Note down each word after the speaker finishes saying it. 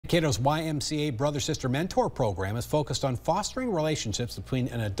Mankato's YMCA Brother-Sister Mentor Program is focused on fostering relationships between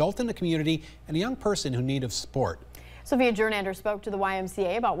an adult in the community and a young person who need of support. Sophia Jernander spoke to the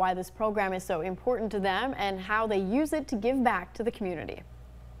YMCA about why this program is so important to them and how they use it to give back to the community.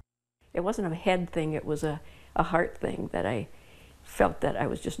 It wasn't a head thing, it was a heart thing that I felt that I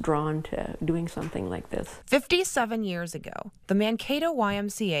was just drawn to doing something like this. 57 years ago, the Mankato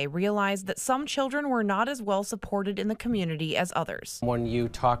YMCA realized that some children were not as well supported in the community as others. When you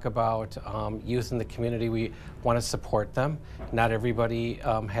talk about youth in the community, we want to support them. Not everybody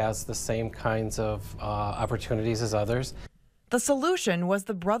has the same kinds of opportunities as others. The solution was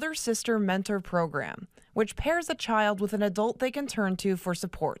the Brother-Sister Mentor Program, which pairs a child with an adult they can turn to for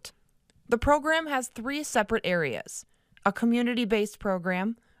support. The program has 3 separate areas: a community-based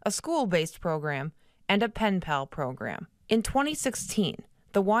program, a school-based program, and a pen pal program. In 2016,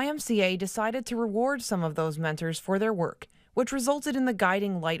 the YMCA decided to reward some of those mentors for their work, which resulted in the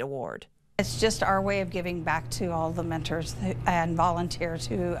Guiding Light Award. It's just our way of giving back to all the mentors and volunteers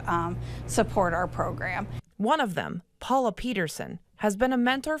who support our program. One of them, Paula Peterson, has been a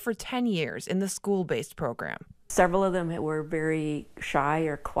mentor for 10 years in the school-based program. Several of them were very shy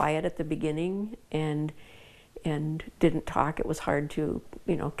or quiet at the beginning and didn't talk. It was hard to,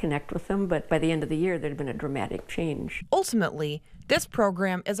 connect with them, but by the end of the year, there'd been a dramatic change. Ultimately, this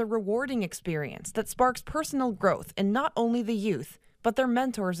program is a rewarding experience that sparks personal growth in not only the youth, but their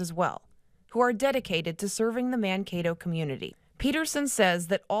mentors as well, who are dedicated to serving the Mankato community. Peterson says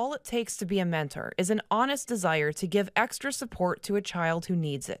that all it takes to be a mentor is an honest desire to give extra support to a child who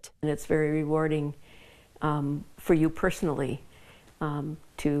needs it. And it's very rewarding for you personally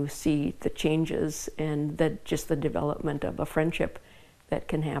to see the changes and just the development of a friendship that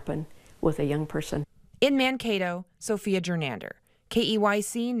can happen with a young person. In Mankato, Sophia Jernander,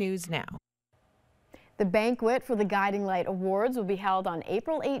 KEYC News Now. The banquet for the Guiding Light Awards will be held on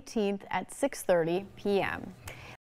April 18th at 6:30 p.m.